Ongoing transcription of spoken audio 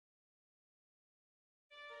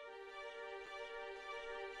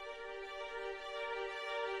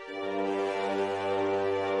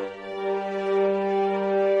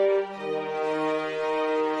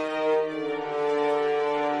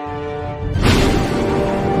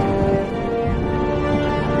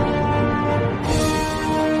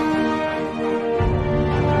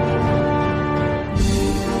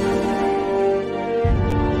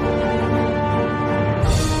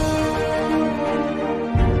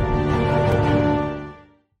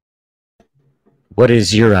What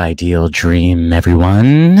is your ideal dream,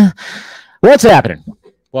 everyone? What's happening?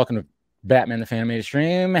 Welcome to Batman the Fan-Made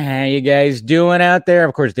Stream. How you guys doing out there?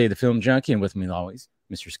 Of course, Dave the Film Junkie, and with me always,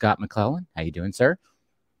 Mr. Scott McClellan. How you doing, sir?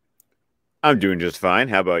 I'm doing just fine.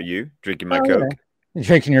 How about you? Drinking my Coke? Yeah.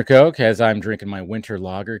 Drinking your Coke as I'm drinking my winter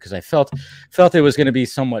lager because I felt it was going to be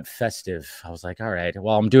somewhat festive. I was like, all right,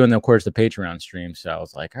 well, I'm doing, of course, the Patreon stream. So I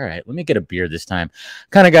was like, all right, let me get a beer this time.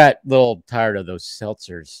 Kind of got a little tired of those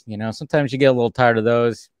seltzers. You know, sometimes you get a little tired of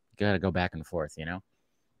those. You got to go back and forth, you know?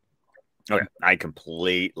 Okay, I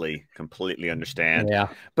completely understand. Yeah.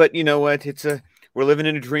 But you know what? We're living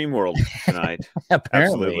in a dream world tonight.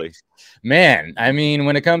 Apparently. Absolutely. Man, I mean,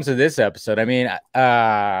 when it comes to this episode, I mean,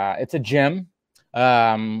 it's a gem.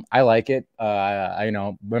 I like it. I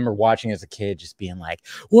remember watching as a kid, just being like,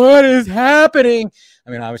 "What is happening?" I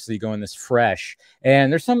mean, obviously going this fresh,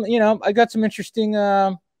 and there's some, I got some interesting,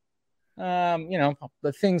 the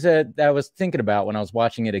things that I was thinking about when I was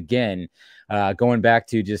watching it again, going back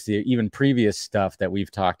to just the even previous stuff that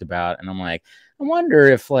we've talked about, and I'm like, I wonder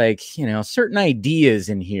if certain ideas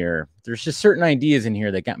in here. There's just certain ideas in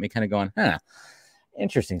here that got me kind of going, huh,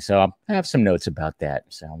 interesting. So I have some notes about that.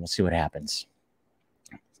 So we'll see what happens.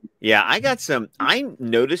 Yeah, I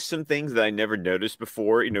noticed some things that I never noticed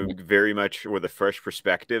before, very much with a fresh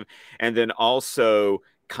perspective. And then also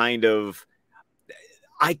I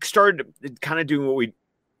started kind of doing what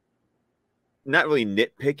not really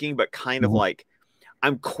nitpicking, but kind of like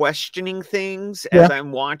I'm questioning things as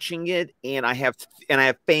I'm watching it. And I have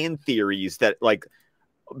fan theories that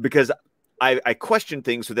because I question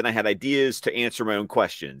things. So then I had ideas to answer my own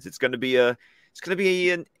questions.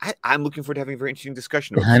 I'm looking forward to having a very interesting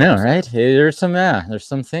discussion about this. I know, right? There's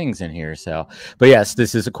some things in here. So, but yes,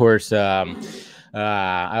 this is, of course,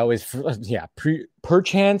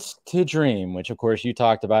 Perchance to Dream, which, of course, you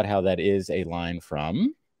talked about how that is a line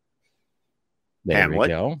from Hamlet. We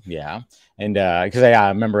go. Yeah. And because I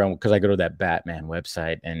remember, because I go to that Batman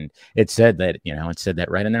website and it said that, it said that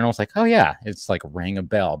right in there. And I was like, oh, yeah, it's like rang a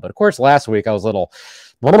bell. But of course, last week I was a little,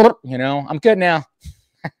 I'm good now.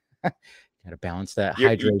 Got to balance that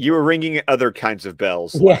hydration. You were ringing other kinds of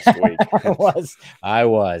bells last week. I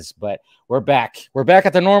was, but we're back. We're back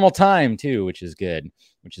at the normal time too, which is good,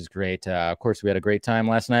 which is great. Of course, we had a great time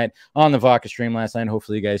last night on the Vodka stream last night.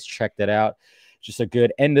 Hopefully you guys checked that out. Just a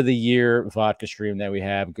good end of the year Vodka stream that we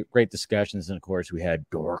have. Great discussions. And of course, we had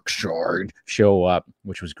Darkseid show up,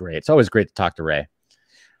 which was great. It's always great to talk to Ray.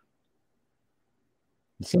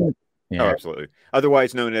 Yeah. Oh, absolutely.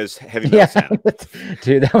 Otherwise known as Heavy Metal Santa.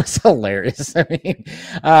 Dude, that was hilarious. I mean,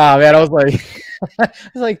 man, I was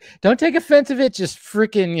like, don't take offense of it. Just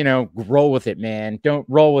freaking, roll with it, man. Don't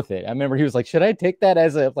roll with it. I remember he was like, should I take that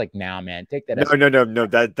as nah, man, take that. No.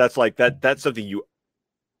 That's something you.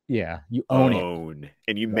 Yeah, you own it,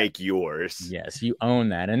 and you make yours. Yes, you own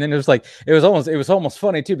that. And then it was almost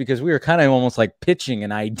funny too, because we were kind of almost like pitching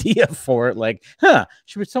an idea for it. Like,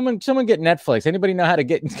 should someone get Netflix? Anybody know how to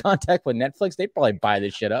get in contact with Netflix? They'd probably buy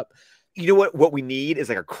this shit up. You know what? What we need is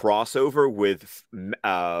like a crossover with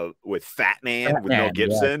Fat Man with Mel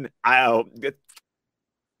Gibson. Yeah.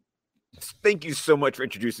 Thank you so much for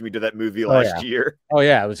introducing me to that movie last year. Oh,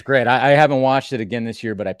 yeah, it was great. I haven't watched it again this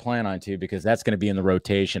year, but I plan on to, because that's going to be in the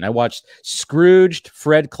rotation. I watched Scrooged,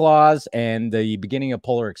 Fred Claus, and the beginning of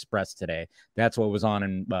Polar Express today. That's what was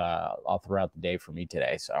on all throughout the day for me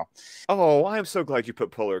today. So, I'm so glad you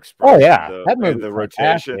put Polar Express. Oh yeah, that movie the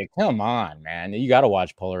rotation. Come on, man, you got to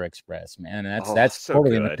watch Polar Express, man. That's so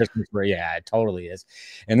totally in the Christmas where, yeah, it totally is.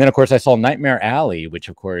 And then of course I saw Nightmare Alley, which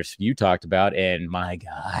of course you talked about, and my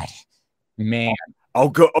God. Man. Oh,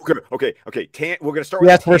 good. Okay. We're gonna start.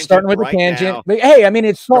 Yes, we're starting with the tangent. But, hey, I mean,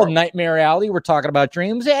 it's called Nightmare Alley. We're talking about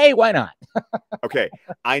dreams. Hey, why not? Okay,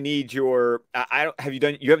 I need your. You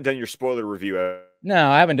haven't done your spoiler review.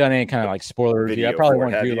 No, I haven't done any kind of like spoiler review. I probably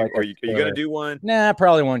won't do like. Are you gonna do one? Nah, I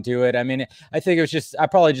probably won't do it. I mean, I think it was just. I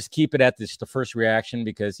probably just keep it at the first reaction,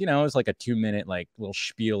 because it was like a 2-minute like little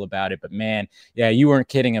spiel about it. But man, yeah, you weren't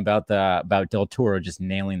kidding about Del Toro just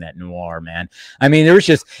nailing that noir, man. I mean,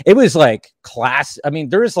 it was like class. I mean,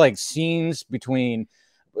 there's like scenes between.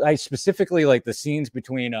 I specifically like the scenes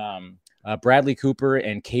between Bradley Cooper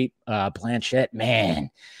and Kate Blanchett.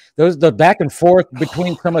 Man, the back and forth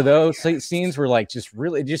between some of those scenes were like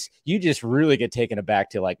you just really get taken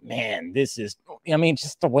aback to like, man, this is, I mean,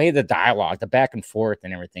 just the way the dialogue, the back and forth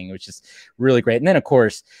and everything, it was just really great. And then of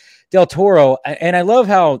course Del Toro, and I love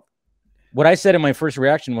how what I said in my first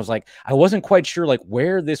reaction was like, I wasn't quite sure like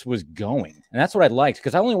where this was going. And that's what I liked,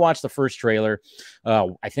 because I only watched the first trailer,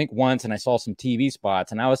 I think once, and I saw some TV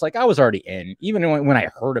spots, and I was like, I was already in. Even when I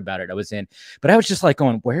heard about it, I was in. But I was just like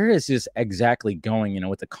going, where is this exactly going? You know,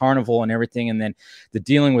 with the carnival and everything, and then the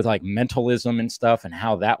dealing with like mentalism and stuff, and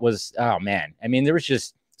how that was, oh man. I mean, there was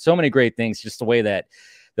just so many great things, just the way that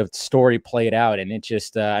the story played out. And it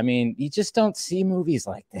just, I mean, you just don't see movies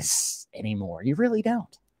like this anymore. You really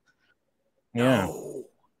don't. Yeah. No,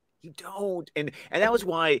 you don't. And that was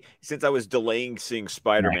why, since I was delaying seeing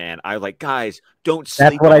Spider-Man, I was like, guys, don't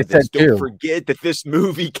sleep what on I this. said too. Don't forget that this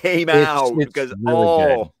movie came out, because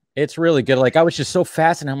really good. It's really good. Like, I was just so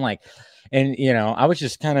fascinated. I'm like, and you know, I was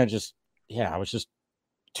just kind of just, I was just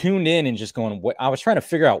tuned in and just going, what I was trying to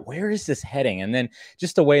figure out, where is this heading? And then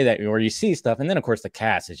just the way that, where you see stuff, and then of course the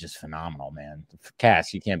cast is just phenomenal, man. The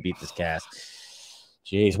cast, you can't beat this cast.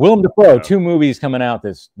 Jeez, Willem Dafoe, 2 movies coming out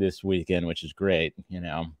this weekend, which is great. You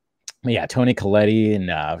know, yeah, Toni Collette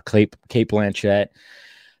and Cate Blanchett.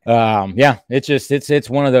 Yeah, it's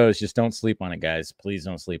one of those. Just don't sleep on it, guys. Please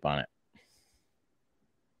don't sleep on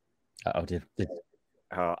it.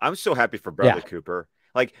 I'm so happy for Bradley Cooper.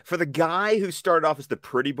 Like, for the guy who started off as the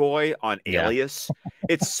pretty boy on Alias,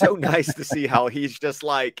 it's so nice to see how he's just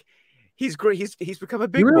like, he's great. He's become a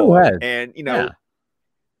big boy, and you know.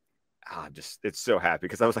 I'm just, it's so happy,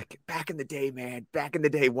 because I was like, back in the day, man,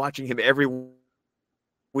 watching him every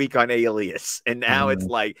week on Alias, and now it's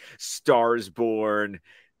like Stars Born,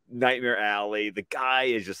 Nightmare Alley. The guy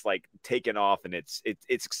is just like taking off, and it's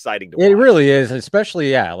exciting to watch. It really is,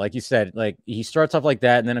 especially like you said, like he starts off like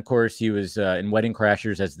that, and then of course he was in Wedding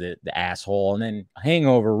Crashers as the asshole, and then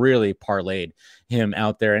Hangover really parlayed him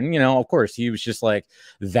out there, and you know, of course he was just like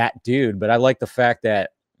that dude. But I like the fact that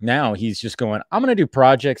now he's just going, I'm going to do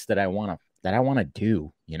projects that I want to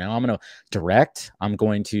do. You know, I'm going to direct. I'm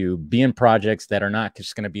going to be in projects that are not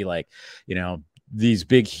just going to be like, you know, these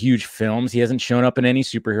big, huge films. He hasn't shown up in any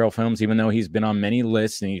superhero films, even though he's been on many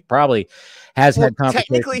lists, and he probably has had competition.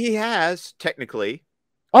 Technically, he has. Technically.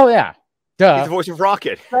 Oh, yeah. Duh. He's the voice of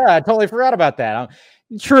Rocket. I totally forgot about that.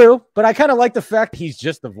 True, but I kind of like the fact he's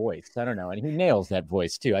just the voice. I don't know. And he nails that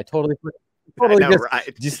voice, too. I totally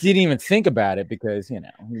just didn't even think about it, because you know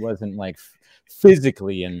he wasn't like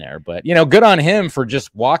physically in there. But you know, good on him for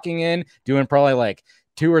just walking in, doing probably like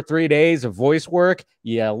 2 or 3 days of voice work.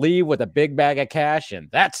 Yeah, leave with a big bag of cash, and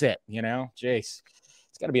that's it. You know, Jace,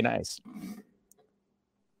 it's got to be nice.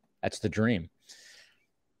 That's the dream.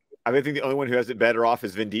 I think the only one who has it better off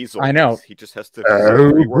is Vin Diesel. I know. He just has to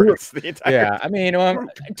rework the entire time. I mean,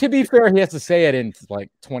 to be fair, he has to say it in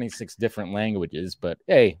like 26 different languages, but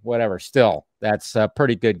hey, whatever. Still, that's a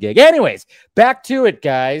pretty good gig. Anyways, back to it,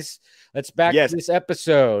 guys. Let's back to this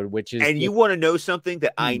episode, which is... And you want to know something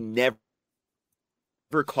that I never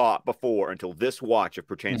caught before until this watch of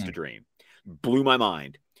Perchance to Dream. Blew my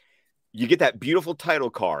mind. You get that beautiful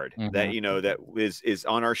title card that, you know, that is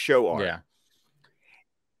on our show art. Yeah.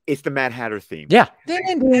 It's the Mad Hatter theme. Yeah. They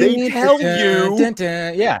tell you.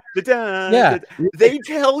 They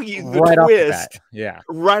tell you the right twist.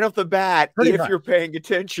 Right off the bat, if you're paying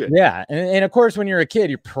attention. Yeah. And of course, when you're a kid,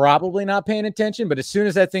 you're probably not paying attention. But as soon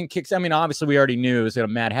as that thing kicks, I mean, obviously, we already knew it was a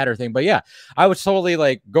Mad Hatter thing. But yeah, I was totally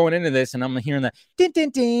like going into this, and I'm hearing that. And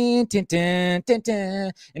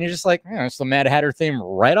you're just like, it's the Mad Hatter theme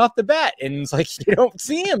right off the bat. And it's like, you don't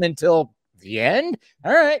see him until the end.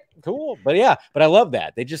 All right, cool. But yeah, but I love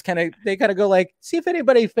that they just kind of go like, see if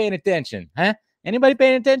anybody's paying attention. Anybody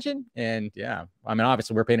paying attention? And yeah, I mean,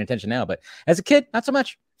 obviously we're paying attention now, but as a kid, not so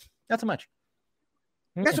much. No,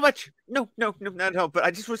 not at all. But I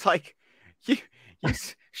just was like, you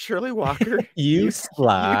Shirley Walker, you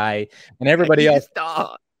sly, and everybody else.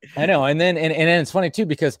 I know, and then it's funny too,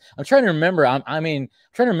 because I'm trying to remember. I'm trying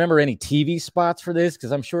to remember any TV spots for this,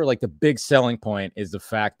 because I'm sure like the big selling point is the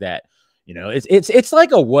fact that, you know, it's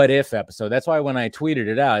like a what if episode. That's why when I tweeted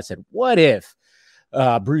it out, I said, what if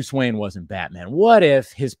Bruce Wayne wasn't Batman? What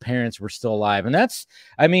if his parents were still alive? And that's,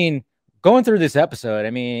 I mean, going through this episode,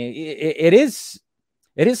 I mean, it is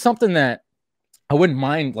something that I wouldn't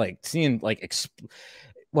mind like seeing, like,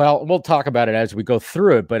 well, we'll talk about it as we go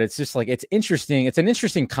through it, but it's just like, it's interesting. It's an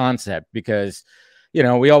interesting concept, because, you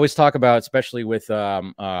know, we always talk about, especially with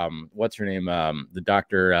what's her name, the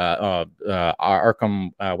doctor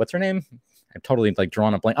Arkham, what's her name? I'm totally like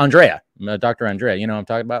drawing a blank. Andrea, Dr. Andrea. You know what I'm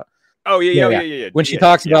talking about? Oh yeah. When she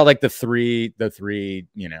talks about like the three,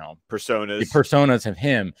 you know, personas, the personas of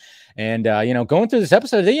him, and you know, going through this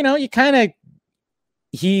episode, you know,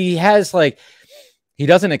 he has like, he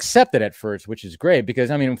doesn't accept it at first, which is great,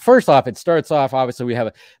 because I mean, first off, it starts off, obviously we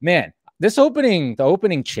have the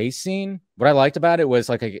opening chase scene, what I liked about it was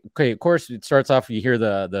like, okay, of course it starts off, you hear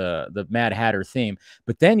the Mad Hatter theme,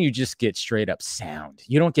 but then you just get straight up sound.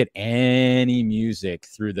 You don't get any music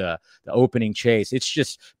through the opening chase. It's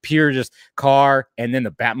just pure just car, and then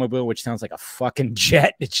the Batmobile, which sounds like a fucking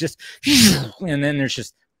jet. It's just, and then there's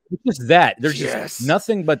just that. There's just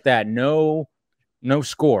nothing but that. No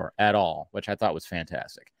score at all, which I thought was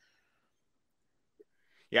fantastic.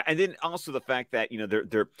 Yeah, and then also the fact that, you know,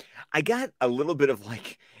 they're I got a little bit of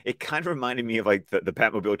like, it kind of reminded me of like the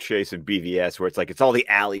Batmobile chase in BVS, where it's like it's all the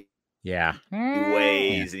alley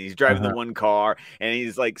ways, and he's driving the one car, and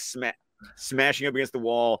he's like smashing up against the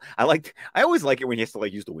wall. I always like it when he has to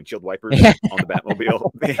like use the windshield wipers on the Batmobile.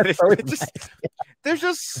 There's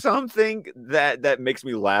just something that makes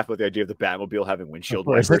me laugh with the idea of the Batmobile having windshield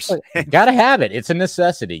wipers. Gotta have it. It's a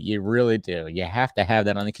necessity. You really do. You have to have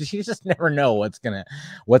that on it, because you just never know what's gonna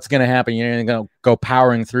happen. You're gonna go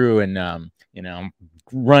powering through and you know,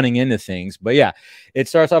 running into things. But yeah, it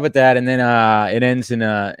starts off with that, and then it ends in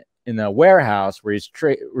a warehouse where he's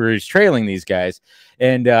trailing these guys,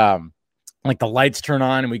 and like the lights turn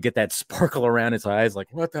on and we get that sparkle around his eyes. Like,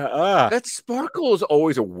 what the? That sparkle is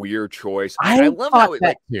always a weird choice. I love how it,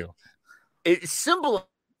 like, too. It symbolizes,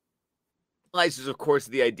 of course,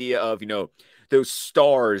 the idea of, you know, those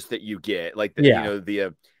stars that you get, like the, you know,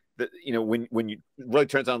 the you know, when you really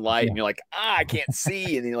turns on light and you're like, I can't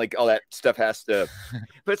see, and then like all that stuff has to,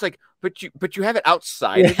 but it's like, but you have it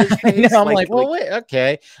outside of his face. I'm like, well, wait,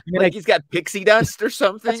 okay. I mean, like he's got pixie dust or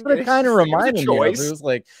something. That's what it kind of reminded me of. It was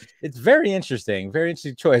like, it's very interesting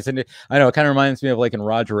choice. And I know it kind of reminds me of like in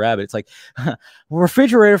Roger Rabbit. It's like,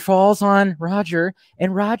 refrigerator falls on Roger,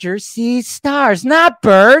 and Roger sees stars, not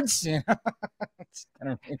birds. You know? It's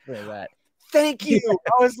kind of like that. Thank you.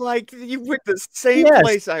 I was like, you went the same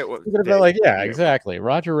place I was. Like, yeah, exactly.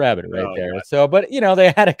 Roger Rabbit right there. God. So, but you know,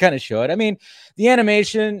 they had to kind of show it. I mean, the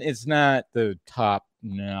animation is not the top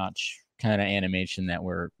notch kind of animation that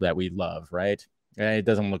we love, right? It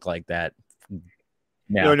doesn't look like that.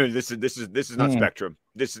 No, this is not Spectrum.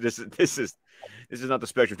 This is not the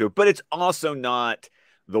Spectrum too, but it's also not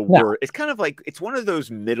the word. It's kind of like, it's one of those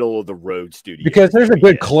middle of the road studios, because there's a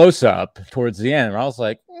good close up towards the end where I was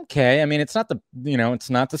like, okay, I mean, it's not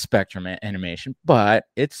the Spectrum animation, but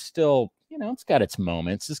it's still, you know, it's got its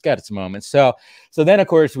moments. So then of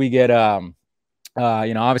course we get you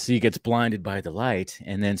know, obviously he gets blinded by the light,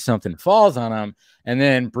 and then something falls on him, and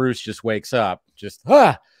then Bruce just wakes up, just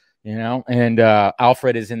you know, and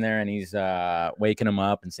Alfred is in there, and he's waking him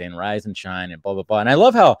up and saying rise and shine and blah blah blah. And I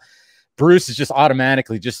love how Bruce is just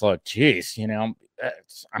automatically just like, geez, you know,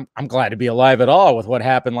 I'm glad to be alive at all with what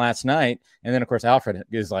happened last night. And then, of course, Alfred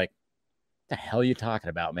is like, the hell are you talking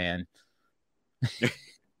about, man?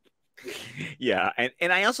 Yeah.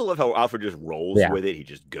 And I also love how Alfred just rolls with it. He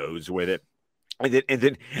just goes with it. And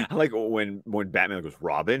then I like when Batman goes,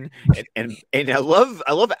 Robin, and I love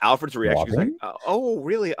Alfred's reaction. He's like, oh,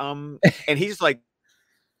 really? And he's like,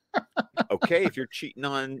 okay, if you're cheating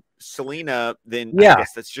on Selina, then I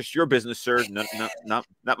guess that's just your business, sir. Not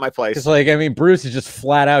my place. It's like, I mean, Bruce is just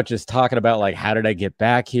flat out just talking about like, how did I get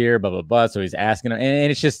back here, blah blah blah. So he's asking him,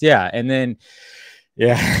 and it's just and then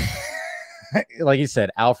like you said,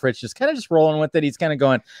 Alfred's just kind of just rolling with it. He's kind of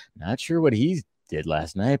going, not sure what he did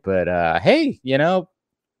last night, but hey, you know,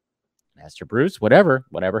 Master Bruce, whatever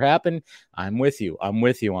happened, I'm with you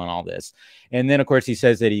on all this. And then of course he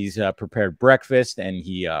says that he's prepared breakfast, and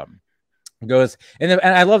he goes, and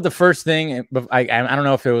I love the first thing. I don't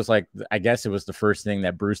know if it was like, I guess it was the first thing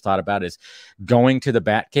that Bruce thought about, is going to the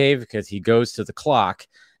Batcave, because he goes to the clock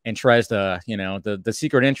and tries to, you know, the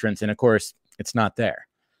secret entrance, and of course it's not there.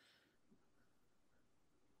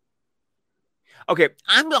 Okay,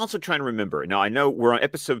 I'm also trying to remember. Now I know we're on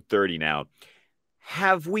episode 30 now.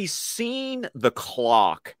 Have we seen the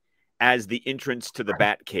clock as the entrance to the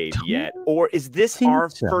Batcave yet? Or is this our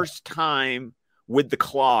first time with the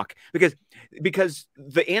clock? Because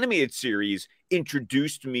the animated series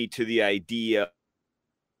introduced me to the idea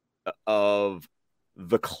of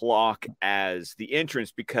the clock as the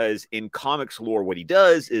entrance, because in comics lore, what he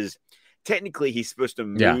does is technically he's supposed to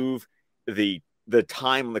move the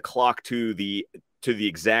time on the clock to the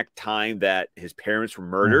exact time that his parents were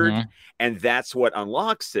murdered, and that's what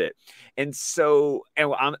unlocks it. And so,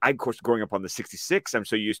 and I'm of course growing up on the 66, I'm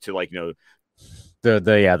so used to, like, you know,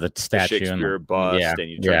 the statue, the Shakespeare bust, and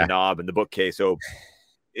you turn the knob and the bookcase. So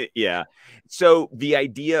so the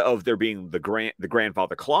idea of there being the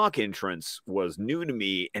grandfather clock entrance was new to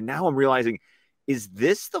me, and now I'm realizing Is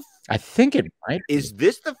this the I think it might be. Is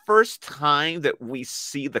this the first time that we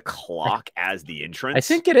see the clock as the entrance? I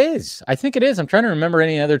think it is. I think it is. I'm trying to remember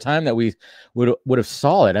any other time that we would have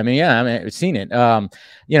saw it. I mean, yeah, I mean, I've seen it.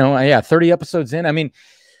 Yeah, 30 episodes in. I mean,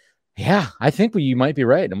 yeah, I think you might be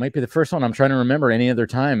right. It might be the first one. I'm trying to remember any other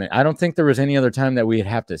time. I don't think there was any other time that we'd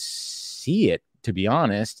have to see it, to be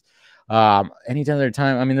honest. Any other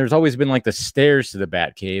time, I mean, there's always been like the stairs to the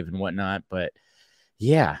Batcave and whatnot, but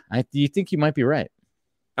yeah, you think you might be right.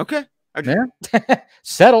 Okay. Yeah.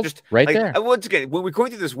 Settled just right like, there. Once again, when we're going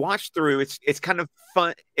through this watch through, it's kind of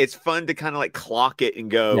fun. It's fun to kind of like clock it and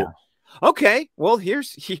go, okay, well,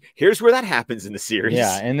 here's where that happens in the series.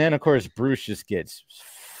 Yeah. And then, of course, Bruce just gets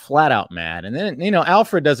flat out mad. And then,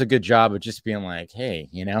 Alfred does a good job of just being like, hey,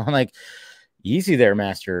 like, easy there,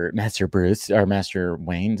 Master Bruce or Master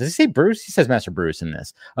Wayne. Does he say Bruce? He says Master Bruce in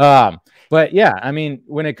this. But yeah, I mean,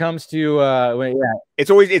 when it comes to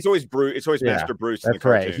it's always Bruce. It's always Master Bruce. That's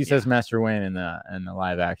right. He says Master Wayne in the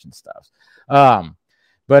live action stuff.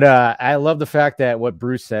 But I love the fact that what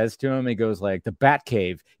Bruce says to him, he goes like, the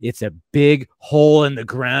Batcave, it's a big hole in the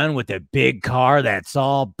ground with a big car that's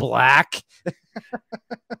all black.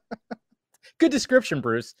 Good description,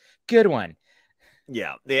 Bruce. Good one.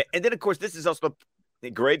 Yeah. And then, of course, this is also a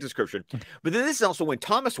great description. But then this is also when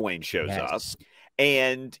Thomas Wayne shows up.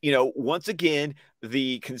 And, once again,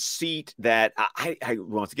 the conceit that I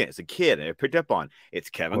once again, as a kid, I picked up on, it's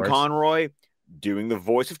Kevin Conroy doing the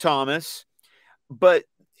voice of Thomas. But,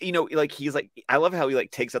 like, he's like, I love how he,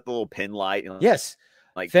 like, takes up the little pin light and,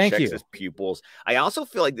 like, checks his pupils. I also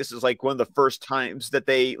feel like this is, like, one of the first times that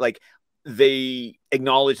they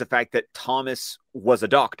acknowledge the fact that Thomas was a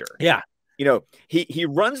doctor. Yeah. He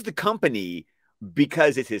runs the company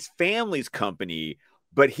because it's his family's company,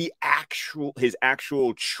 but his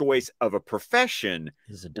actual choice of a profession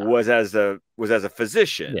was as a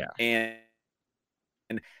physician. Yeah.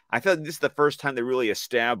 And I feel like this is the first time they really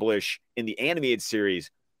establish in the animated series,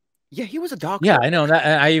 yeah, he was a doctor. Yeah, I know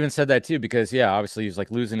that. I even said that too, because obviously he's like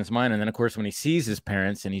losing his mind. And then of course, when he sees his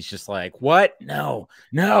parents and he's just like, what? No.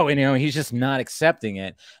 And he's just not accepting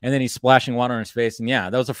it. And then he's splashing water on his face. And yeah,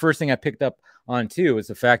 that was the first thing I picked up on too, is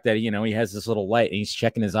the fact that, he has this little light and he's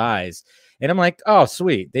checking his eyes. And I'm like, oh,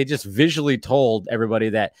 sweet. They just visually told everybody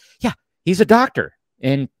that, yeah, he's a doctor.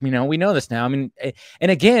 And, we know this now. I mean,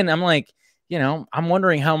 and again, I'm like, I'm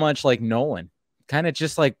wondering how much like Nolan kind of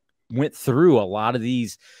just like went through a lot of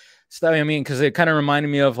these stuff. I mean, because it kind of reminded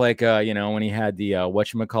me of like, when he had the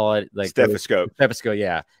whatchamacallit, like stethoscope,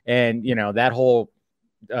 yeah. And, that whole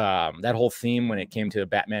theme when it came to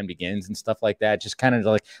Batman Begins and stuff like that, just kind of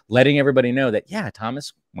like letting everybody know that, yeah,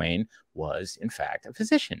 Thomas Wayne was in fact a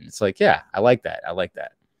physician. It's like, yeah, I like that a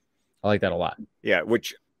lot. Yeah,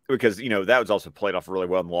 because that was also played off really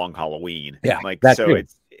well in Long Halloween. Yeah, like so too.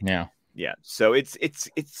 It's yeah. So it's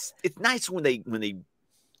nice when they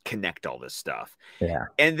connect all this stuff. Yeah,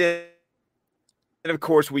 and then of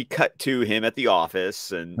course we cut to him at the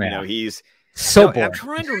office, and he's so boring. I'm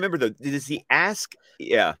trying to remember does he ask?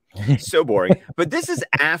 Yeah, so boring. But this is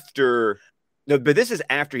after. No, but this is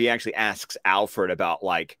after he actually asks Alfred about,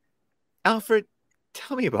 like, Alfred,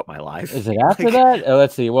 tell me about my life. Is it after that? Oh,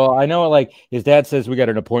 let's see. Well, I know, like, his dad says we got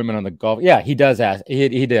an appointment on the golf. Yeah, he does ask.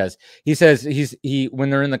 He does. He says when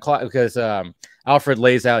they're in the closet, because Alfred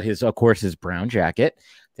lays out his brown jacket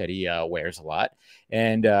that he wears a lot,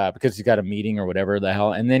 and because he's got a meeting or whatever the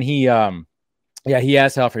hell, and then he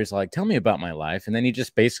asks Alfred, he's like, tell me about my life. And then he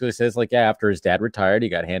just basically says, like, yeah, after his dad retired, he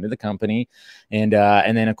got handed the company. And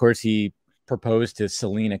then, of course, he proposed to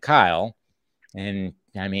Selina Kyle. And,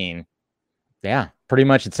 I mean, yeah, pretty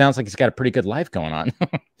much it sounds like he's got a pretty good life going on,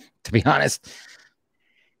 to be honest.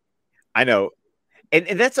 I know.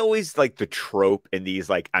 And that's always, like, the trope in these,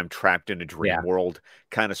 like, I'm trapped in a dream world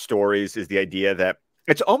kind of stories, is the idea that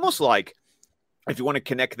it's almost like, if you want to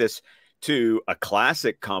connect this to a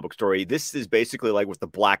classic comic book story, this is basically like what the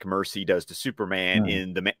Black Mercy does to Superman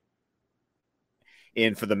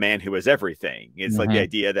in For the Man Who Is Everything. It's like the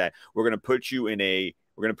idea that we're going to put you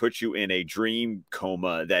in a dream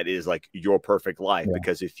coma that is like your perfect life,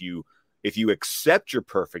 because if you accept your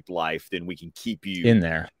perfect life, then we can keep you in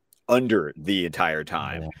there under the entire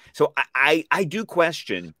time. So I do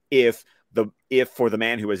question if For the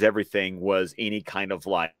Man Who Is Everything was any kind of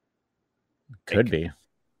like be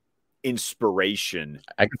inspiration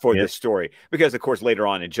for this story, because of course later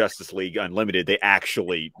on in Justice League Unlimited they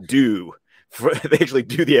actually do they actually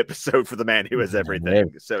do the episode for the man who has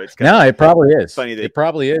everything. So it's no, it probably is funny that it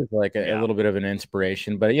probably is like a little bit of an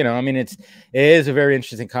inspiration, but you know, I mean, it is a very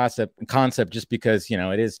interesting concept just because, you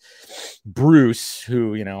know, it is Bruce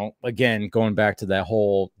who, you know, again, going back to that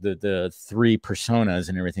whole the three personas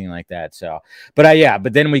and everything like that. So, but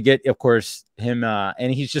but then we get, of course, him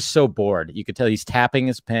and he's just so bored. You could tell he's tapping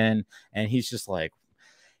his pen and he's just like,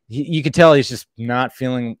 you could tell he's just not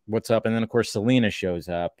feeling what's up. And then, of course, Selena shows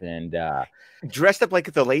up and dressed up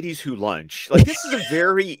like the ladies who lunch. Like, this is a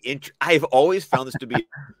very I've always found this to be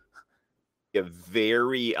a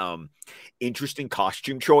very interesting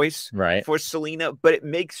costume choice, right, for Selena, but it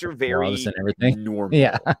makes her very and everything. normal.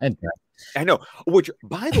 Yeah, I know. Which,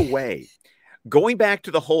 by the way, going back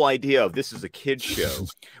to the whole idea of this is a kid's show,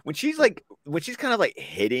 when she's kind of like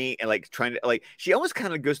hitting and like trying to like, she almost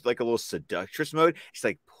kind of goes to like a little seductress mode. She's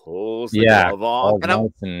like pulls the glove off, and I'm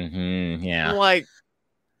like,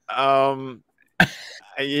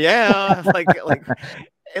 yeah, like.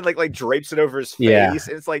 And like drapes it over his face.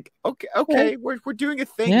 And it's like, okay, we're doing a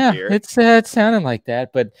thing here. It sounded like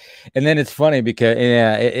that, but and then it's funny because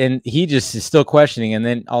and he just is still questioning, and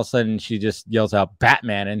then all of a sudden she just yells out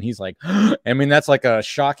Batman, and he's like, I mean, that's like a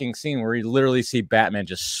shocking scene where you literally see Batman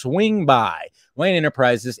just swing by Wayne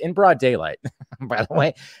Enterprises in broad daylight. By the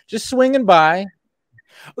way, just swinging by.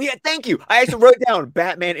 Oh yeah, thank you. I actually wrote down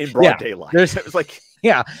Batman in broad daylight. It was like.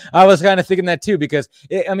 Yeah, I was kind of thinking that too, because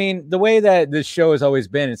I mean, the way that this show has always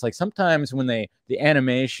been, it's like sometimes when the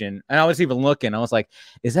animation, and I was even looking, I was like,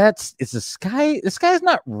 is the sky is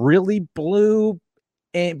not really blue,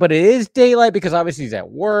 but it is daylight because obviously he's at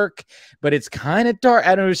work, but it's kind of dark.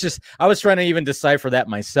 I don't know. It's just, I was trying to even decipher that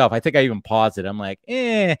myself. I think I even paused it. I'm like,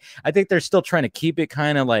 I think they're still trying to keep it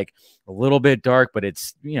kind of like a little bit dark, but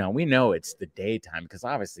it's, you know, we know it's the daytime because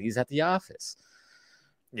obviously he's at the office.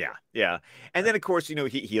 Yeah. And then of course, you know,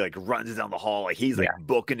 he like runs down the hall, like he's like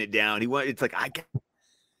booking it down. It's like, I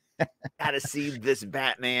gotta see this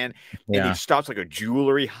Batman. And he stops like a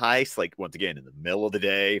jewelry heist, like once again in the middle of the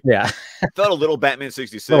day. Yeah. I felt a little Batman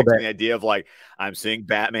 66, the idea of like, I'm seeing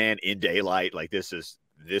Batman in daylight, like this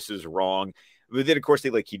is wrong. But then of course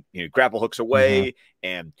he grapple hooks away,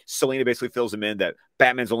 and Selena basically fills him in that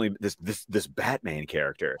Batman's only this Batman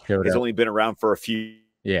character has only been around for a few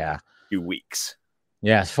weeks.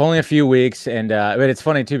 Yeah, it's only a few weeks, and but it's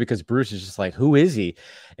funny too because Bruce is just like, "Who is he?"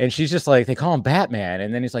 And she's just like, "They call him Batman,"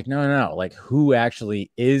 and then he's like, "No, like who actually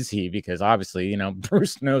is he?" Because obviously, you know,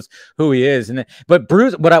 Bruce knows who he is, and then, but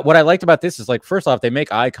Bruce, what I liked about this is like, first off, they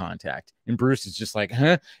make eye contact, and Bruce is just like,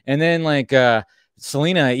 "Huh," and then like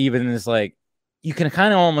Selena even is like, you can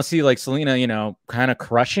kind of almost see like Selena, you know, kind of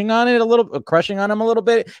crushing on him a little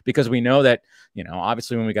bit, because we know that, you know,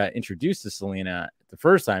 obviously when we got introduced to Selena the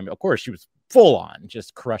first time, of course she was full on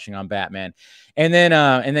just crushing on Batman, and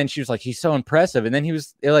then she was like, he's so impressive, and then he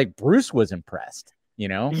was like, Bruce was impressed, you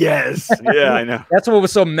know. Yes, yeah, I know. That's what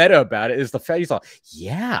was so meta about it, is the fact he's like,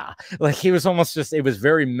 yeah, like he was almost just, it was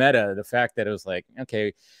very meta, the fact that it was like,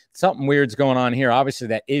 okay, something weird's going on here, obviously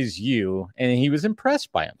that is you, and he was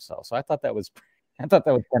impressed by himself. So I thought that was kind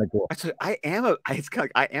of cool. It's kind of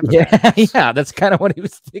like, I am. Yeah, that's kind of what he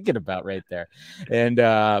was thinking about right there. And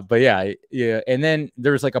but yeah. And then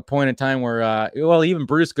there was like a point in time where even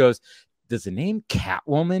Bruce goes, does the name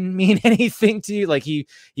Catwoman mean anything to you? Like he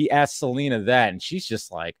asked Selena that, and she's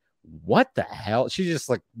just like, what the hell? She's just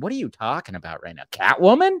like, what are you talking about right now?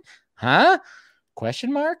 Catwoman? Huh?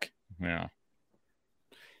 Question mark? Yeah.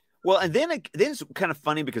 Well, and then it's kind of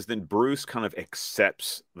funny because then Bruce kind of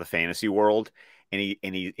accepts the fantasy world. And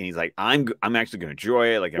he's like, I'm actually going to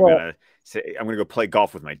enjoy it. Like I'm going to go play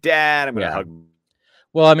golf with my dad. I'm going to hug.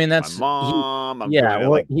 Well, I mean, that's my mom. I'm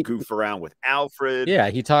going to goof around with Alfred. Yeah,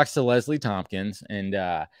 he talks to Leslie Tompkins,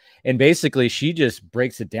 and basically she just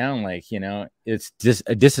breaks it down like, you know, it's just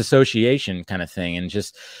a disassociation kind of thing, and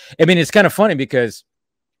just, I mean, it's kind of funny because,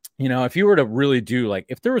 you know, if you were to really do, like,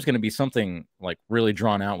 if there was going to be something like really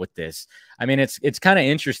drawn out with this, I mean, it's kind of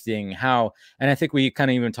interesting how, and I think we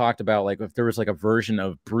kind of even talked about, like, if there was like a version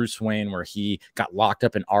of Bruce Wayne where he got locked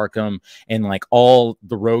up in Arkham, and like all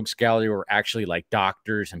the rogues gallery were actually like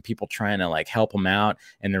doctors and people trying to like help him out.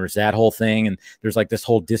 And there was that whole thing. And there's like this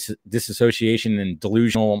whole disassociation and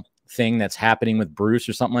delusional thing that's happening with Bruce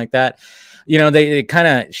or something like that. You know,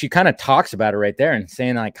 she kind of talks about it right there and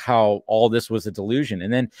saying like how all this was a delusion.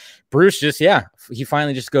 And then Bruce just, he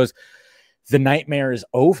finally just goes, the nightmare is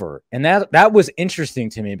over. And that was interesting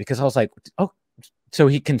to me because I was like, oh, so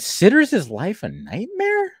he considers his life a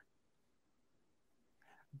nightmare?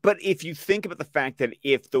 But if you think about the fact that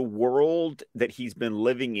if the world that he's been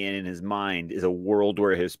living in his mind is a world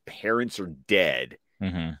where his parents are dead,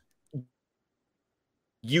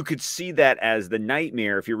 you could see that as the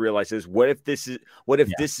nightmare if you realize this. What if this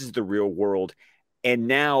is the real world? And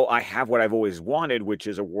now I have what I've always wanted, which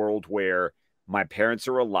is a world where my parents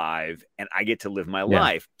are alive and I get to live my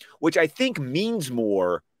life, which I think means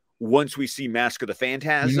more once we see Mask of the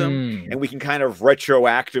Phantasm and we can kind of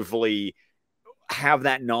retroactively have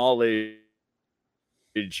that knowledge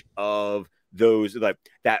of those, like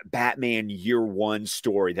that Batman Year One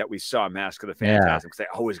story that we saw in Mask of the Phantasm, because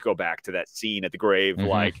I always go back to that scene at the grave,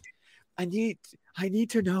 like, I need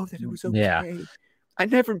to know that it was okay. I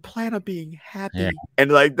never plan on being happy.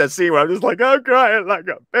 And like that scene where I'm just like, I'm crying like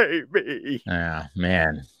a baby. Yeah,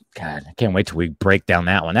 man. God, I can't wait till we break down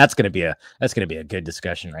that one. That's gonna be a good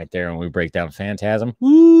discussion right there when we break down Phantasm.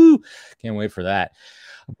 Woo! Can't wait for that.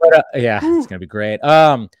 But it's gonna be great.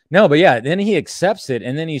 No, but yeah, then he accepts it,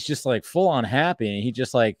 and then he's just like full on happy. And he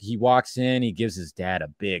just like he walks in, he gives his dad a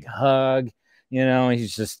big hug. You know,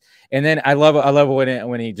 he's just, and then I love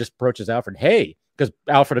when he just approaches Alfred. Hey, because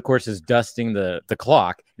Alfred, of course, is dusting the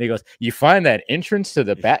clock. And he goes, "You find that entrance to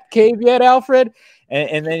the Batcave yet, Alfred?"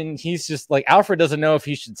 And then he's just like, Alfred doesn't know if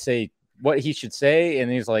he should say what he should say, and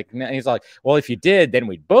he's like, well, if you did, then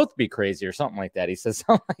we'd both be crazy or something like that. He says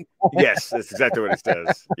something like that. Yes, that's exactly what it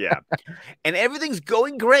says. Yeah, and everything's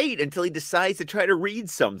going great until he decides to try to read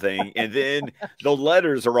something, and then the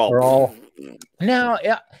letters are all now.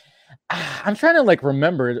 Yeah, I'm trying to like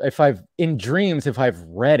remember if I've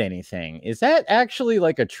read anything. Is that actually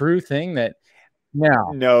like a true thing that?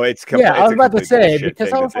 No, it's I was about to say,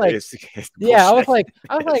 because I was like,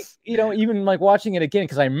 I was like, you know, even like watching it again,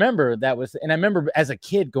 because I remember and I remember as a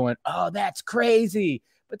kid going, oh, that's crazy.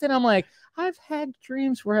 But then I'm like, I've had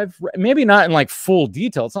dreams where maybe not in like full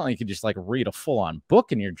detail. It's not like you could just like read a full on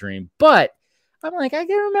book in your dream, but I'm like, I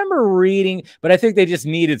can remember reading, but I think they just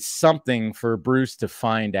needed something for Bruce to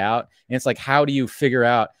find out. And it's like, how do you figure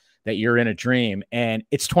out that you're in a dream? And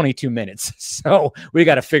it's 22 minutes. So we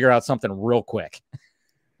got to figure out something real quick.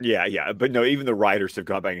 Yeah. But no, even the writers have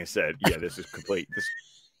gone back and said, this is complete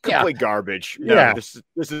garbage. No, this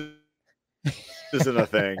isn't a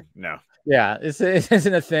thing. No. Yeah, this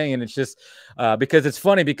isn't a thing. And it's just because it's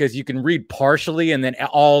funny because you can read partially and then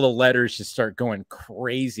all the letters just start going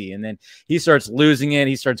crazy. And then he starts losing it.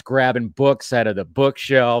 He starts grabbing books out of the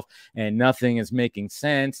bookshelf and nothing is making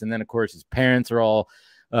sense. And then, of course, his parents are all,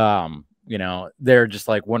 you know, they're just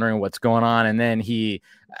like wondering what's going on. And then he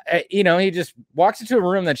just walks into a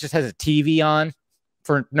room that just has a TV on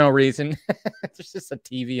for no reason. There's just a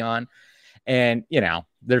TV on. And, you know,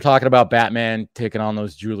 they're talking about Batman taking on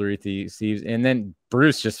those jewelry thieves. And then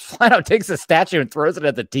Bruce just flat out takes a statue and throws it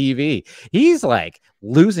at the TV. He's like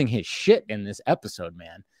losing his shit in this episode,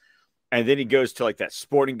 man. And then he goes to like that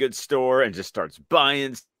sporting goods store and just starts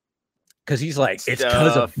buying. Because he's like, it's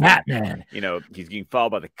because of Batman. You know, he's getting followed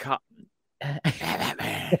by the cop.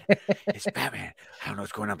 Batman. It's Batman. I don't know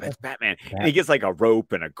what's going on, but it's Batman. And he gets like a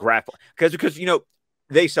rope and a grapple. Because, you know,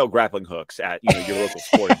 they sell grappling hooks at your local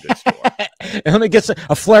sporting goods store. And then he gets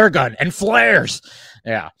a flare gun and flares.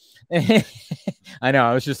 Yeah. I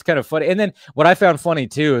know. It was just kind of funny. And then what I found funny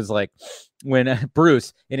too is like when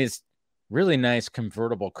Bruce in his really nice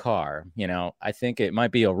convertible car, you know, I think it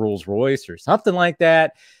might be a Rolls Royce or something like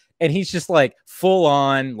that. And he's just like full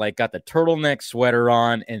on, like got the turtleneck sweater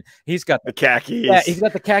on, and he's got the khakis. Yeah, he's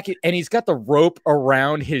got the khaki, and he's got the rope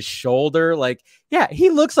around his shoulder. Like, yeah,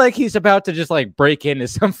 he looks like he's about to just like break into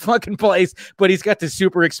some fucking place, but he's got this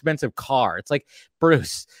super expensive car. It's like,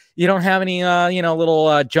 Bruce, you don't have any,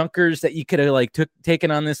 little junkers that you could have like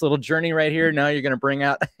taken on this little journey right here. Now you're gonna bring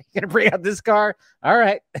out this car. All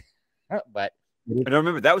right, but. And I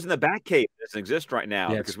remember that was in the Batcave. It doesn't exist right now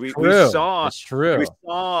because we saw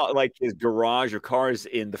like his garage or cars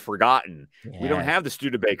in the Forgotten. Yeah. We don't have the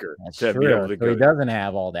Studebaker to be able to go. He doesn't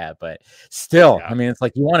have all that, but still, I mean, it's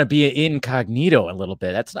like you want to be incognito a little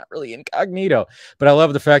bit. That's not really incognito, but I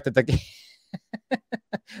love the fact that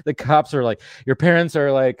the cops are like, your parents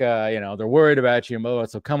are like, they're worried about you, Mo.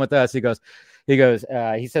 So come with us.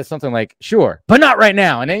 He says something like, sure, but not right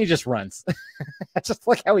now. And then he just runs. I just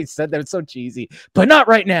like how he said that. It's so cheesy, but not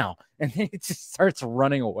right now. And then he just starts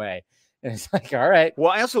running away. And it's like, all right.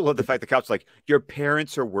 Well, I also love the fact the cops like, your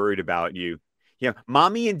parents are worried about you. Yeah,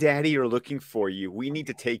 mommy and daddy are looking for you. We need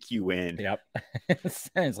to take you in. Yep.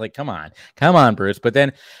 It's like, come on, Bruce. But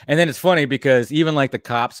then it's funny because even like the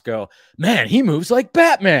cops go, man, he moves like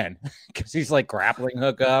Batman because he's like grappling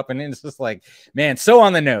hook up. And it's just like, man, so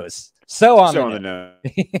on the nose. So on the nose.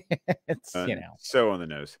 It's, so on the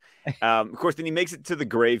nose. Of course, then he makes it to the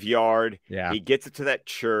graveyard. Yeah. He gets it to that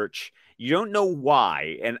church. You don't know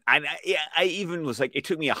why. And I even was like, it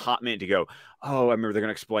took me a hot minute to go, oh, I remember they're going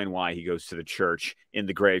to explain why he goes to the church in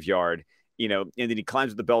the graveyard. you know, and then he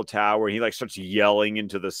climbs the bell tower and he like starts yelling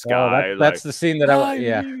into the sky. That's the scene that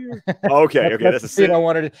yeah. Okay, that's the scene I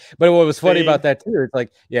wanted. But what was funny about that too, it's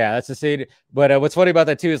like, yeah, that's the scene. But what's funny about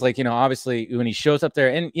that too is like, you know, obviously when he shows up there,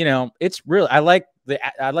 and you know, it's real. I like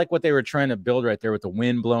what they were trying to build right there with the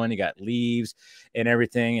wind blowing. You got leaves and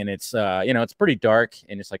everything, and it's you know, it's pretty dark,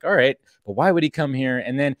 and it's like, all right, but why would he come here?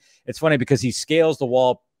 And then it's funny because he scales the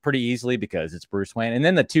wall pretty easily because it's Bruce Wayne, and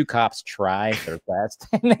then the two cops try their best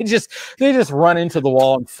and they just run into the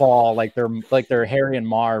wall and fall like they're Harry and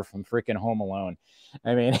Marv from freaking Home Alone.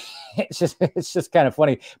 I mean, it's just kind of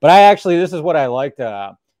funny. But this is what I liked,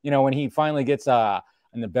 you know, when he finally gets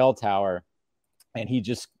in the bell tower and he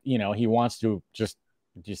just, you know, he wants to just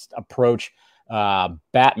approach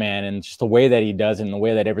Batman, and just the way that he does and the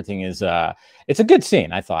way that everything is it's a good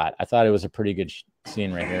scene. I thought it was a pretty good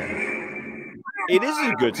scene right here. It is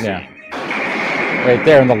a good scene. Yeah. Right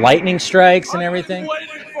there, and the lightning strikes and everything. I'm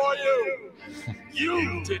waiting for you.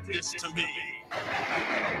 You did this to me.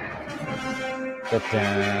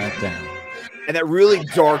 And that really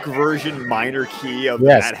dark version minor key of the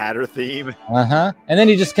Mad Hatter theme. And then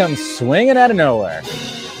he just comes swinging out of nowhere.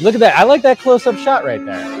 Look at that. I like that close-up shot right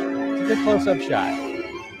there. It's a good close-up shot.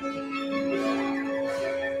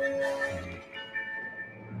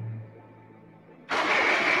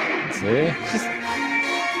 See?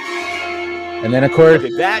 And then, of course,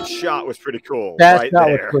 that shot was pretty cool. That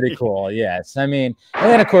shot was pretty cool. Yes. I mean,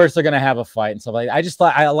 and then, of course, they're going to have a fight and stuff like that. I just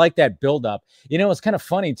thought I like that build up. You know, it's kind of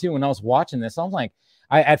funny, too, when I was watching this. I'm like,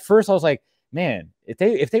 at first I was like, man,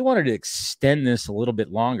 if they wanted to extend this a little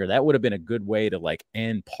bit longer, that would have been a good way to like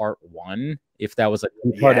end part one. If that was a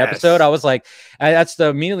two-part episode, I was like, that's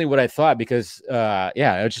immediately what I thought, because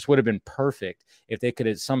it just would have been perfect if they could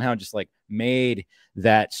have somehow just like made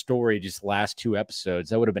that story just last 2 episodes.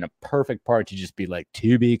 That would have been a perfect part to just be like,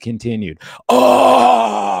 to be continued.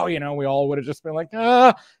 Oh, you know, we all would have just been like,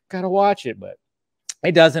 gotta watch it, but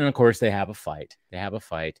it doesn't. Of course, they have a fight.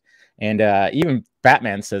 And even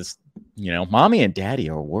Batman says, you know, mommy and daddy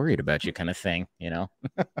are worried about you, kind of thing, you know.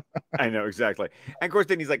 I know, exactly. And of course,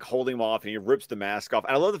 then he's like holding him off and he rips the mask off.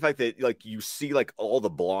 And I love the fact that like you see like all the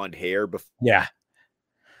blonde hair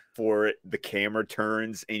before the camera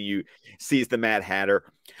turns and you see the Mad Hatter.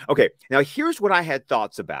 Okay, now here's what I had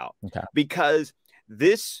thoughts about. Okay. Because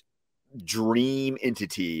this dream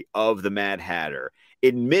entity of the Mad Hatter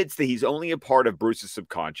admits that he's only a part of Bruce's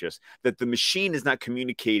subconscious, that the machine is not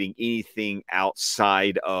communicating anything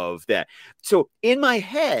outside of that. So in my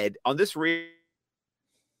head, on this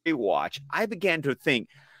rewatch, I began to think,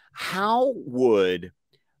 how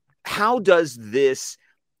does this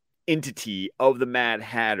entity of the Mad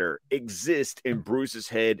Hatter exist in Bruce's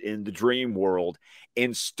head in the dream world,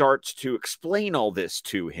 and starts to explain all this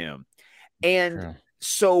to him? And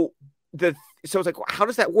so it's like, how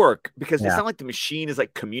does that work? Because it's not like the machine is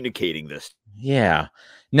like communicating this. Yeah.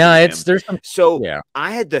 No, there's some. So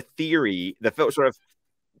I had the theory that felt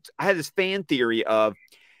I had this fan theory of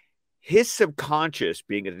his subconscious,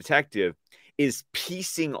 being a detective, is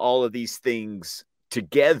piecing all of these things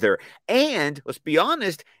together. And let's be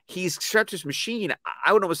honest, he's strapped to this machine.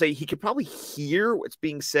 I would almost say he could probably hear what's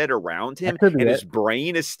being said around him, and his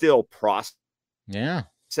brain is still processing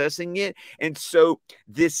it. And so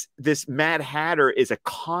this Mad Hatter is a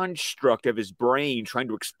construct of his brain trying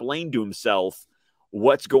to explain to himself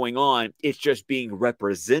what's going on. It's just being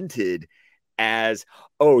represented as,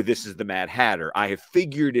 oh, this is the Mad Hatter. I have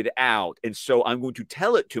figured it out, and so I'm going to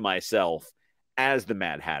tell it to myself as the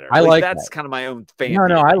Mad Hatter. I like that's kind of my own fan.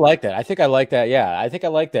 No, I like that. I think I like that. Yeah, I think I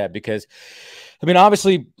like that because, I mean,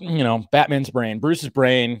 obviously, you know, Batman's brain, Bruce's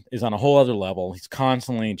brain is on a whole other level. He's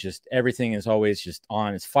constantly just, everything is always just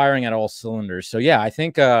on. It's firing at all cylinders. So yeah, I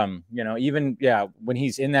think, you know, even when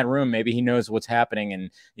he's in that room, maybe he knows what's happening, and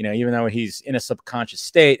you know, even though he's in a subconscious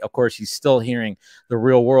state, of course, he's still hearing the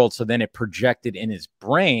real world. So then it projected in his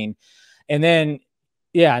brain, and then.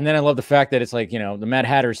 Yeah, and then I love the fact that it's like, you know, the Mad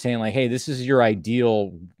Hatter is saying like, hey, this is your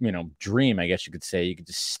ideal, you know, dream, I guess you could say. You could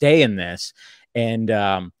just stay in this, and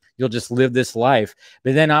you'll just live this life.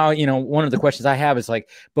 But then, you know, one of the questions I have is like,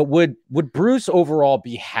 but would Bruce overall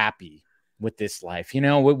be happy with this life? You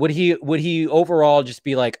know, would he overall just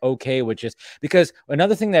be like okay with just, because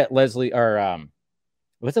another thing that Leslie, or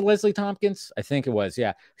was it Leslie Tompkins? I think it was.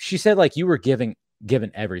 Yeah, she said like you were given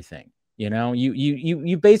everything. You know,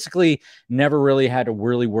 you basically never really had to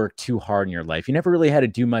really work too hard in your life. You never really had to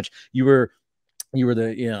do much. You were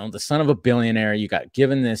the, you know, the son of a billionaire. You got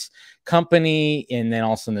given this company, and then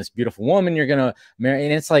also this beautiful woman you're gonna marry.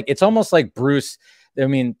 And it's like, it's almost like Bruce. I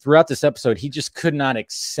mean, throughout this episode, he just could not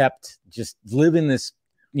accept just living this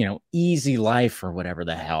easy life or whatever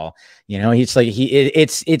the hell. He's like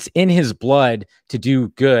it's in his blood to do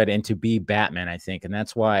good and to be Batman, I think. And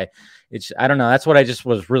that's why I don't know. That's what I just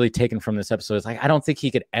was really taken from this episode. It's like, I don't think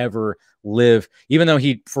he could ever live, even though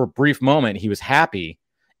for a brief moment, he was happy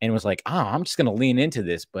and was like, oh, I'm just going to lean into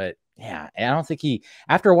this. But yeah, I don't think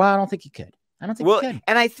after a while, I don't think he could. I don't think he could.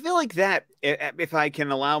 And I feel like that, if I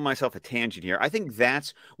can allow myself a tangent here, I think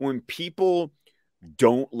that's when people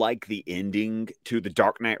don't like the ending to The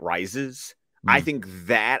Dark Knight Rises. I think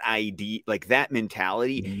that idea, like that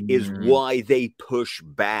mentality, is why they push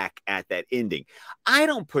back at that ending. I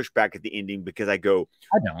don't push back at the ending because I go,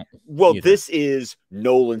 I don't. Well, this is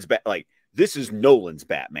Nolan's this is Nolan's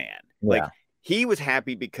Batman. Yeah. Like, he was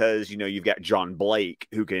happy because you've got John Blake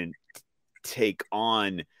who can take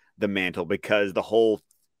on the mantle, because the whole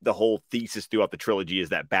thesis throughout the trilogy is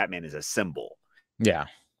that Batman is a symbol. Yeah.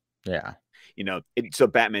 So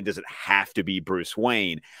Batman doesn't have to be Bruce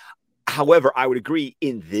Wayne. However, I would agree,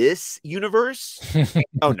 in this universe,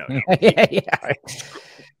 no,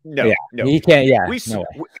 he can't. Yeah,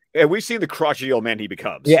 we've seen the crotchety old man he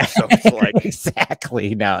becomes. Yeah, so it's like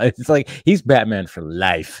exactly. No, it's like he's Batman for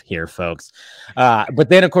life here, folks. But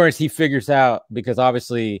then, of course, he figures out, because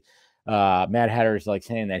obviously Mad Hatter is like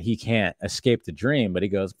saying that he can't escape the dream, but he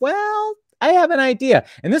goes, well, I have an idea.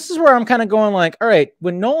 And this is where I'm kind of going like, all right,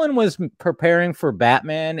 when Nolan was preparing for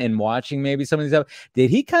Batman and watching maybe some of these stuff, did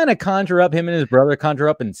he kind of him and his brother conjure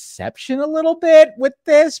up Inception a little bit with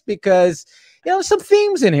this? Because, some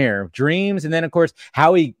themes in here, dreams. And then, of course,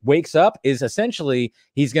 how he wakes up is essentially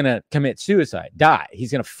he's going to commit suicide, die.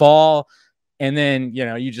 He's going to fall. And then,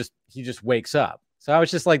 he just wakes up. So I was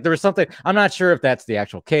just like, there was something, I'm not sure if that's the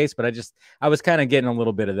actual case, but I was kind of getting a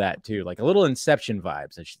little bit of that too, like a little Inception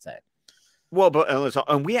vibes, I should say. Well,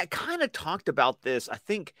 and we had kind of talked about this, I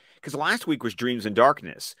think, because last week was Dreams in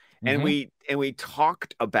Darkness, and we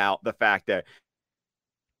talked about the fact that,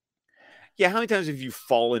 how many times have you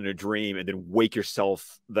fallen in a dream and then wake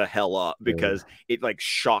yourself the hell up because it like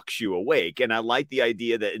shocks you awake? And I like the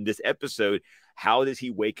idea that in this episode, how does he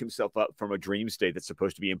wake himself up from a dream state that's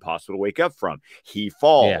supposed to be impossible to wake up from? He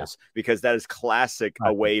falls, because that is classic,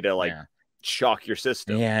 a way to shock your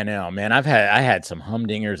system. Yeah, I know, man. I had some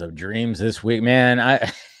humdingers of dreams this week, man.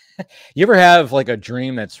 You ever have like a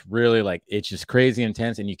dream that's really like, it's just crazy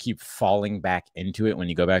intense and you keep falling back into it when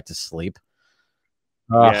you go back to sleep?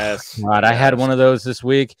 Yes. God, I had one of those this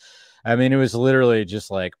week. I mean, it was literally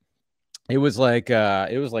just like, it was like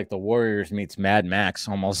the Warriors meets Mad Max,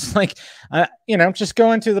 almost. Like, just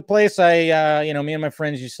going to the place me and my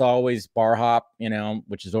friends used to always bar hop,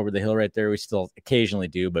 which is over the hill right there. We still occasionally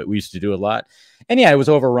do, but we used to do a lot. And it was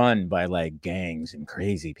overrun by like gangs and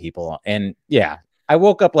crazy people. And I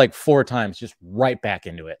woke up like 4 times, just right back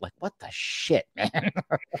into it. Like, what the shit, man?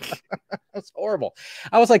 That's horrible.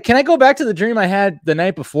 I was like, can I go back to the dream I had the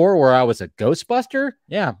night before where I was a Ghostbuster?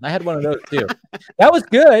 Yeah, I had one of those too. That was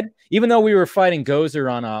good, even though we were fighting Gozer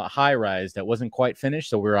on a high rise that wasn't quite finished.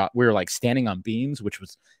 So we were like standing on beams, which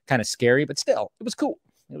was kind of scary, but still, it was cool.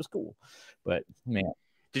 It was cool. But man.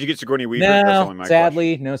 Did you get Sigourney Weaver? No,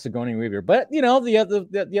 sadly, no Sigourney Weaver. But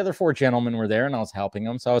the other 4 gentlemen were there, and I was helping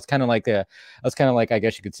them. So I was kind of like I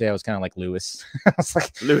guess you could say I was kind of like Lewis. I was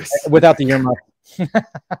like Lewis without the earmuff.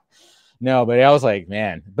 No, but I was like,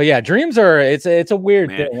 man. But yeah, dreams it's a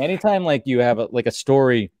weird thing. Anytime like you have a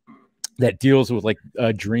story that deals with like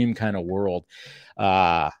a dream kind of world,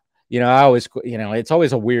 I always, it's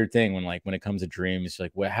always a weird thing when it comes to dreams.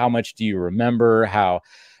 Like, how much do you remember?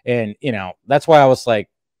 And that's why I was like,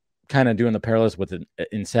 kind of doing the parallels with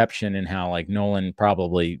Inception and how like Nolan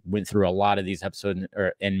probably went through a lot of these episodes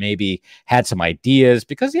and maybe had some ideas,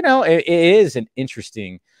 because it is an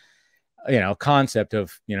interesting concept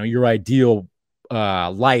of your ideal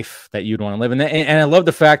life that you'd want to live in. And I love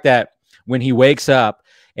the fact that when he wakes up,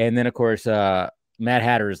 and then of course Mad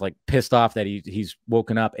Hatter is like pissed off that he's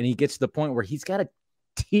woken up, and he gets to the point where he's got a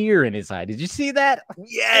tear in his eye. Did you see that?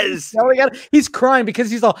 Yes. Oh my God. He's crying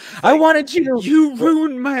because he's all, I wanted you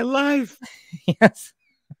ruined my life. Yes.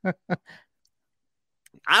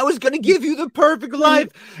 I was going to give you the perfect life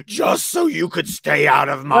just so you could stay out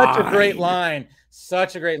of mine. Such a great line.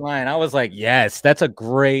 Such a great line. I was like, yes, that's a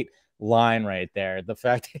great line right there. The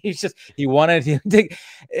fact that he wanted him to,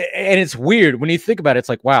 and it's weird when you think about it. It's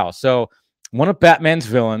like, wow. So one of Batman's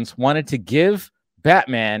villains wanted to give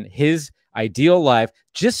Batman his ideal life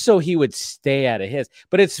just so he would stay out of his,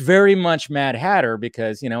 but it's very much Mad Hatter,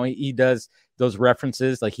 because he does those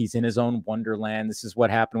references, like he's in his own wonderland. This is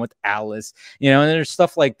what happened with Alice, you know, and there's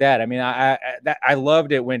stuff like that. I mean, I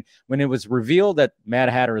loved it when it was revealed that Mad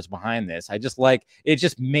Hatter is behind this. I just like it,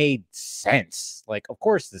 just made sense. Like, of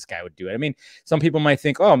course this guy would do it. I mean, some people might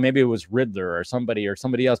think, oh, maybe it was Riddler or somebody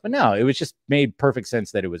else, but no, it was just made perfect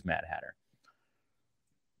sense that it was Mad Hatter.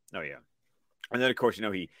 Oh yeah. And then of course, you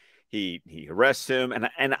know, he arrests him, and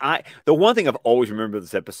the one thing I've always remembered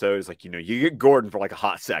this episode is, like, you know, you get Gordon for like a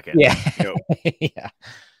hot second, yeah, you know, yeah,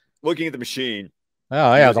 looking at the machine.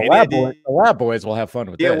 Oh yeah, the lab boys will have fun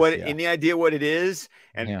with this. Any idea what it is?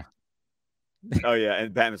 And yeah. Oh yeah,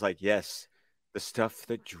 and Batman's like, yes, the stuff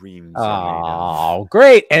that dreams Oh, are made of.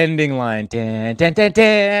 Great ending line. Dun, dun, dun,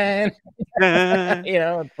 dun. You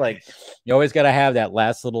know, it's like you always got to have that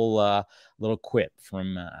last little quip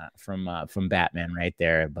from Batman right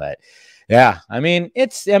there. But yeah, I mean, I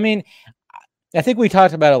think we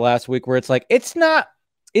talked about it last week, where it's like it's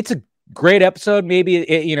a great episode. Maybe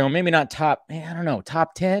maybe not top. I don't know,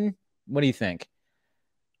 top 10. What do you think?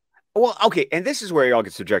 Well, okay, and this is where y'all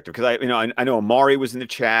get subjective, because I know Amari was in the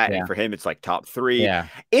chat, and for him it's like top 3. Yeah,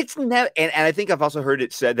 it's never, and I think I've also heard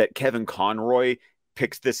it said that Kevin Conroy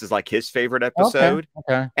picks this as like his favorite episode.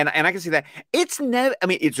 Okay. And I can see that. It's never. I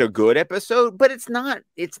mean, it's a good episode, but it's not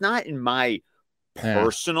in my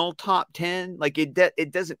personal top 10. Like it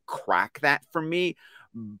doesn't crack that for me.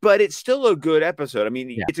 But it's still a good episode. I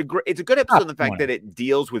mean, it's a good episode in the fact that it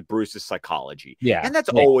deals with Bruce's psychology. Yeah, and that's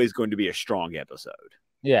always going to be a strong episode.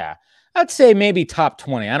 Yeah, I'd say maybe top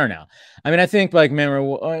 20. I don't know. I mean, I think, like,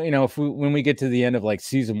 remember, you know, when we get to the end of like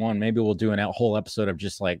season 1, maybe we'll do a whole episode of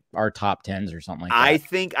just like our top 10s or something like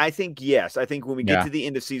that. I think yes. I think when we get to the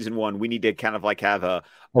end of season 1, we need to kind of like have a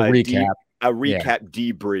recap.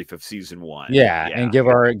 Debrief of season 1. Yeah, and give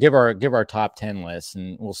our top 10 lists,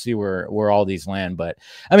 and we'll see where all these land. But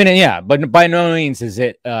I mean, but by no means is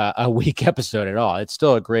it a weak episode at all. It's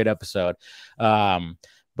still a great episode.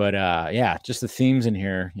 But just the themes in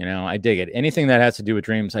here, you know, I dig it. Anything that has to do with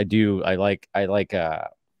dreams, I do. I like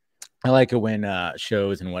it when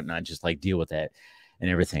shows and whatnot just like deal with it and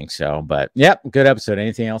everything. So, but good episode.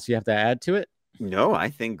 Anything else you have to add to it? No, I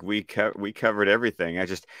think we covered everything. I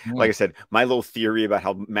just, like I said, my little theory about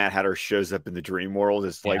how Mad Hatter shows up in the dream world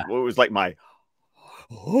is like, it was like my,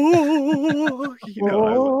 I'm going to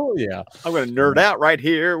nerd out right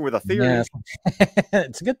here with a theory. Yeah.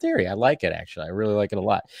 It's a good theory. I like it, actually. I really like it a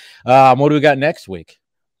lot. What do we got next week?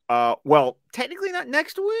 Well, technically not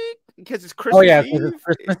next week, because it's Christmas. Oh yeah, Eve. It's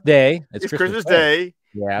Christmas Day. It's Christmas Day.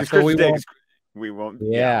 Yeah, it's Christmas Day. We won't.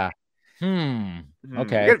 Yeah.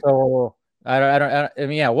 Okay. So I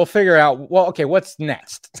mean, we'll figure out. Well, okay, what's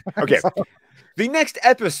next? Okay. The next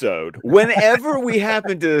episode, whenever we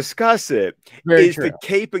happen to discuss it, is the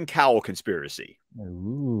Cape and Cowl conspiracy.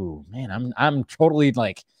 Ooh, man, I'm totally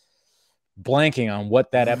like blanking on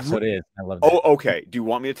what that episode is. I love that. Oh, okay. Do you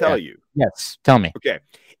want me to tell you? Yes, tell me. Okay.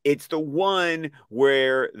 It's the one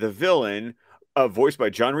where the villain, voiced by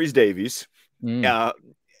John Rhys Davies,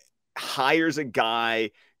 hires a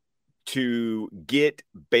guy to get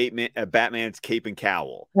Batman's cape and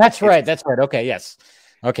cowl. That's right. Okay, yes.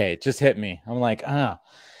 Okay, it just hit me. I'm like,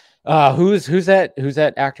 who's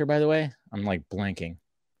that actor, by the way? I'm like blanking.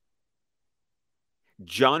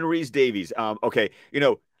 John Rhys Davies. Okay,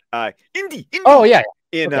 Indy. Oh yeah.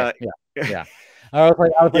 Yeah. I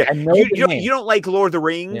was like, I know you don't like Lord of the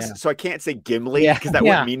Rings, so I can't say Gimli because that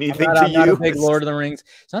wouldn't mean anything to you. I'm not a big Lord of the Rings.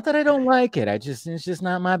 It's not that I don't like it. It's just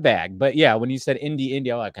not my bag. But yeah, when you said Indy,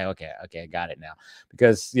 I'm like, okay, I got it now.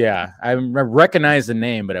 Because I recognize the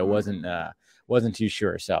name, but I wasn't too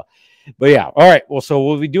sure. So, but yeah, all right. Well, so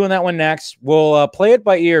we'll be doing that one next. We'll play it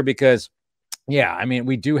by ear because, I mean,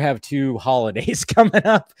 we do have 2 holidays coming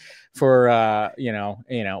up for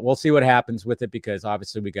we'll see what happens with it, because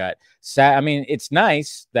obviously we got I mean, it's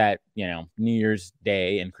nice that New Year's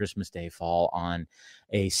Day and Christmas Day fall on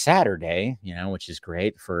a Saturday, which is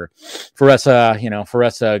great for us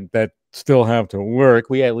that still have to work.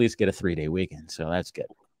 We at least get a 3-day weekend, so that's good.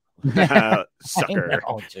 Sucker.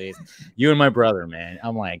 Oh jeez, you and my brother, man.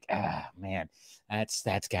 I'm like, man,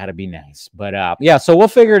 that's got to be nice. But so we'll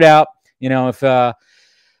figure it out.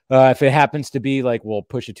 If it happens to be like, we'll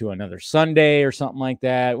push it to another Sunday or something like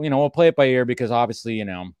that. We'll play it by ear, because obviously,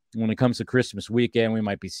 when it comes to Christmas weekend, we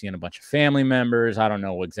might be seeing a bunch of family members. I don't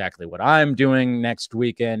know exactly what I'm doing next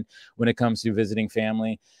weekend when it comes to visiting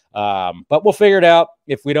family. But we'll figure it out.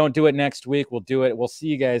 If we don't do it next week, we'll do it. We'll see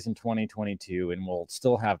you guys in 2022, and we'll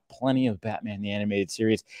still have plenty of Batman the Animated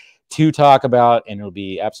Series to talk about, and it'll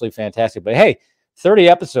be absolutely fantastic. But hey, 30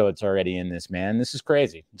 episodes already in this, man. This is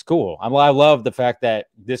crazy. It's cool. I love the fact that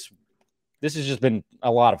this has just been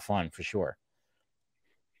a lot of fun for sure.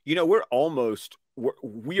 You know,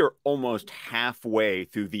 we are almost halfway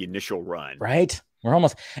through the initial run. Right. We're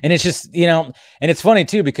almost, and it's just, you know, and it's funny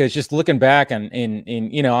too, because just looking back and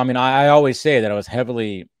you know, I mean, I always say that I was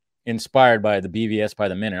heavily inspired by the BVS by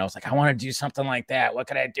the minute. I was like, I want to do something like that. What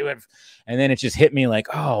could I do? And then it just hit me like,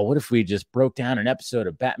 oh, what if we just broke down an episode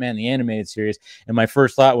of Batman the Animated Series? And my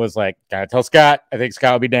first thought was like, gotta tell Scott. I think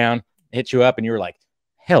Scott will be down. Hit you up, and you were like,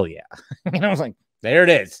 hell yeah. And I was like, there it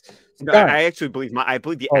is. No, I actually believe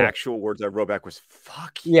the actual words I wrote back was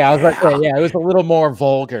fuck yeah. I was like, yeah, it was a little more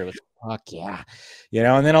vulgar. It was fuck yeah, you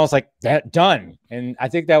know. And then I was like, that done. And I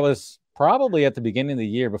think that was probably at the beginning of the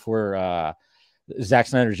year before Zack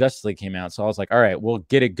Snyder's Justice League came out. So I was like, all right, we'll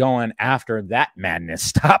get it going after that madness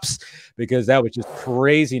stops, because that was just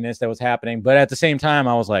craziness that was happening. But at the same time,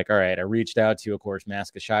 I was like, all right, I reached out to, of course,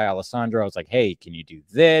 Mask of Shai Alessandro. I was like, hey, can you do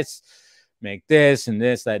this? Make this and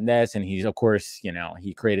this, that, and this. And he's, of course, you know,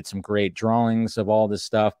 he created some great drawings of all this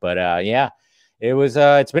stuff. But yeah, it was,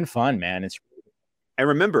 it's been fun, man. And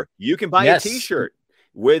remember, you can buy a t-shirt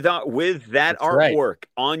with that artwork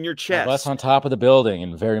on your chest. Us on top of the building,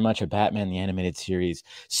 and very much a Batman the Animated Series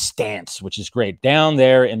stance, which is great, down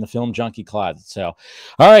there in the Film Junkie closet. So,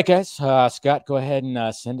 all right, guys, Scott, go ahead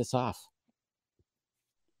and send us off.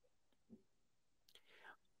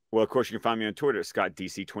 Well, of course, you can find me on Twitter at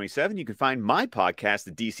ScottDC27. You can find my podcast,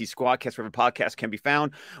 the DC Squadcast, wherever podcasts can be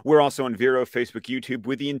found. We're also on Vero, Facebook, YouTube,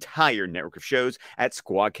 with the entire network of shows at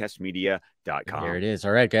squadcastmedia.com. There it is.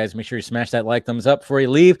 All right, guys, make sure you smash that like, thumbs up before you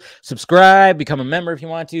leave. Subscribe, become a member if you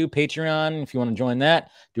want to. Patreon, if you want to join that.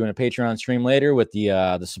 Doing a Patreon stream later with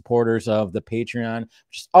the supporters of the Patreon,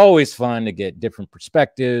 which is always fun to get different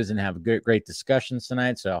perspectives and have great discussions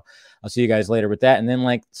tonight. So I'll see you guys later with that. And then,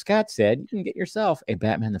 like Scott said, you can get yourself a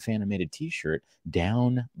Batman the Fanimated t-shirt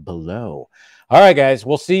down below. All right, guys,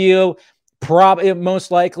 we'll see you. Probably, most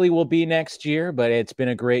likely will be next year, but it's been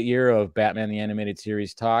a great year of Batman the Animated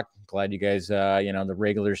Series talk. Glad you guys, you know, the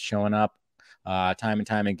regulars showing up time and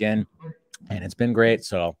time again, and it's been great.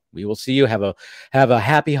 So we will see you. Have a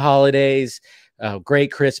happy holidays,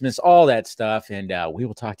 great Christmas, all that stuff, and we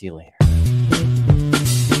will talk to you later.